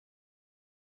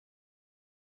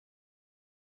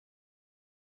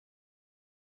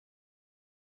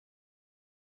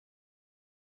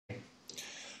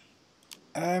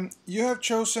You have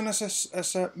chosen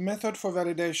as a method for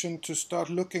validation to start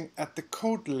looking at the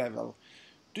code level.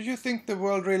 Do you think the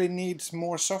world really needs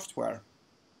more software?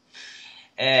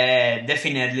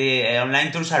 Definitely,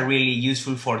 online tools are really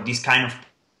useful for this kind of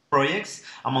projects.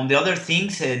 Among the other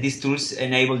things, these tools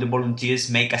enable the volunteers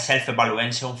make a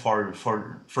self-evaluation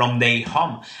from their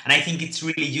home, and I think it's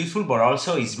really useful, but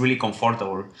also it's really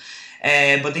comfortable.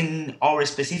 But in our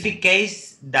specific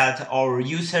case, that our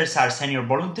users are senior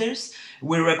volunteers,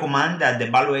 we recommend that the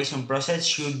evaluation process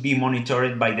should be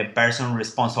monitored by the person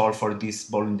responsible for this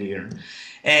volunteer.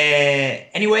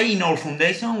 Anyway, in our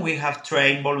foundation, we have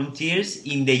trained volunteers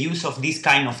in the use of this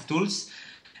kind of tools.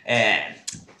 Uh,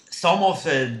 some of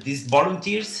these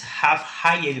volunteers have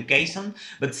high education,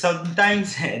 but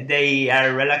sometimes they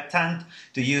are reluctant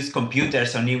to use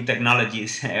computers or new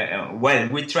technologies. Well,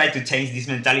 we try to change this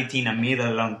mentality in a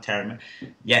middle long term.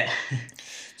 Yeah.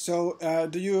 So,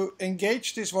 do you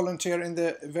engage this volunteer in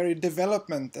the very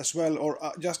development as well, or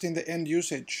just in the end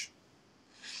usage?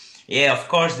 Yeah, of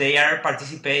course, they are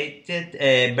participated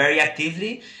very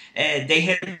actively. They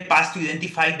help us to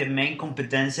identify the main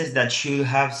competences that should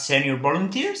have senior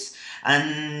volunteers,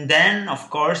 and then, of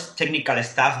course, technical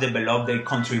staff develop their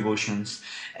contributions.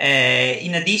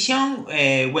 In addition,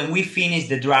 when we finish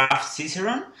the draft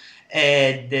Cicerone,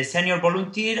 the senior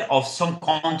volunteer of some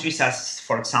countries, as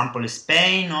for example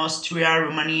Spain, Austria,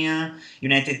 Romania,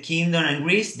 United Kingdom, and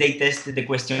Greece, they test the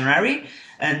questionnaire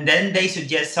and then they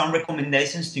suggest some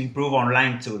recommendations to improve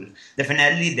online tool.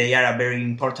 Definitely, they are a very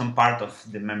important part of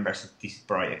the members of this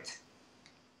project.